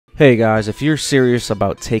Hey guys, if you're serious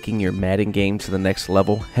about taking your Madden game to the next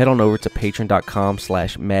level, head on over to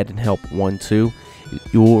patreon.com/MaddenHelp12.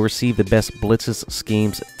 You will receive the best blitzes,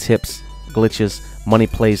 schemes, tips, glitches, money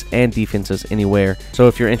plays, and defenses anywhere. So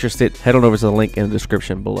if you're interested, head on over to the link in the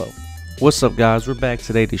description below. What's up guys, we're back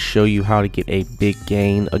today to show you how to get a big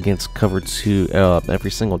gain against cover 2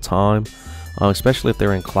 every single time, especially if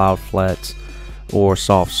they're in cloud flats or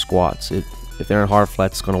soft squats. If they're in hard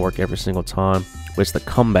flats, it's going to work every single time. But it's the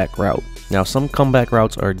comeback route. Now some comeback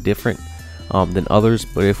routes are different than others,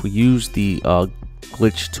 but if we use the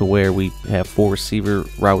glitch to where we have 4 receiver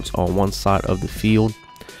routes on one side of the field,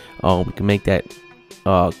 we can make that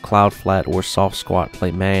cloud flat or soft squat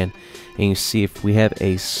play man. And you see if we have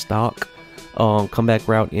a stock comeback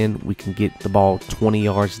route in, we can get the ball 20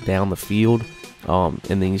 yards down the field. And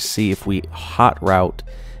then you see if we hot route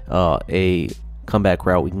a comeback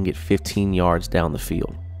route, we can get 15 yards down the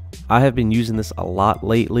field. I have been using this a lot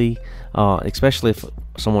lately, especially if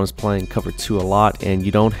someone is playing cover 2 a lot and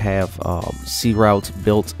you don't have C routes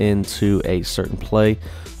built into a certain play.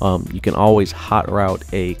 You can always hot route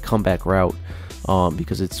a comeback route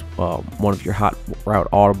because it's one of your hot route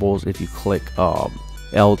audibles. If you click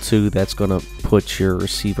L2, that's going to put your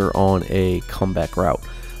receiver on a comeback route.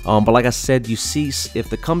 But like I said, you see if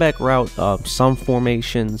the comeback route, some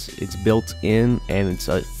formations it's built in and it's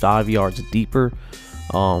 5 yards deeper.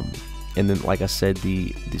 And then like I said,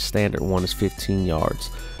 the standard one is 15 yards.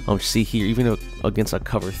 See here, even against a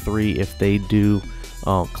cover 3, if they do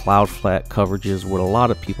cloud flat coverages with a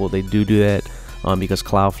lot of people, they do that because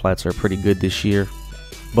cloud flats are pretty good this year.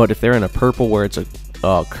 But if they're in a purple where it's a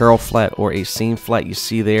curl flat or a seam flat, you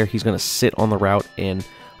see there he's going to sit on the route and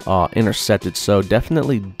intercept it. So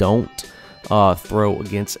definitely don't throw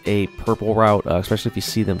against a purple route, especially if you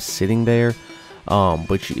see them sitting there.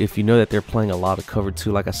 But if you know that they're playing a lot of cover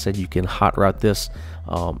 2, like I said, you can hot route this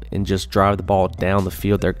and just drive the ball down the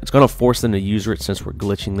field. It's going to force them to use it since we're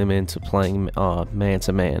glitching them into playing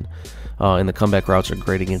man-to-man. And the comeback routes are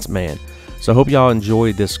great against man. So I hope y'all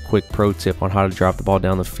enjoyed this quick pro tip on how to drive the ball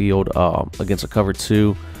down the field against a cover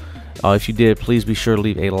 2. If you did, please be sure to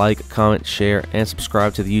leave a like, comment, share, and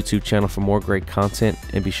subscribe to the YouTube channel for more great content.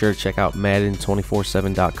 And be sure to check out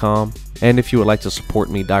Madden247.com. And if you would like to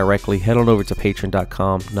support me directly, head on over to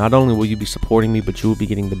patreon.com. Not only will you be supporting me, but you will be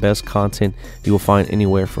getting the best content you will find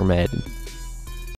anywhere for Madden.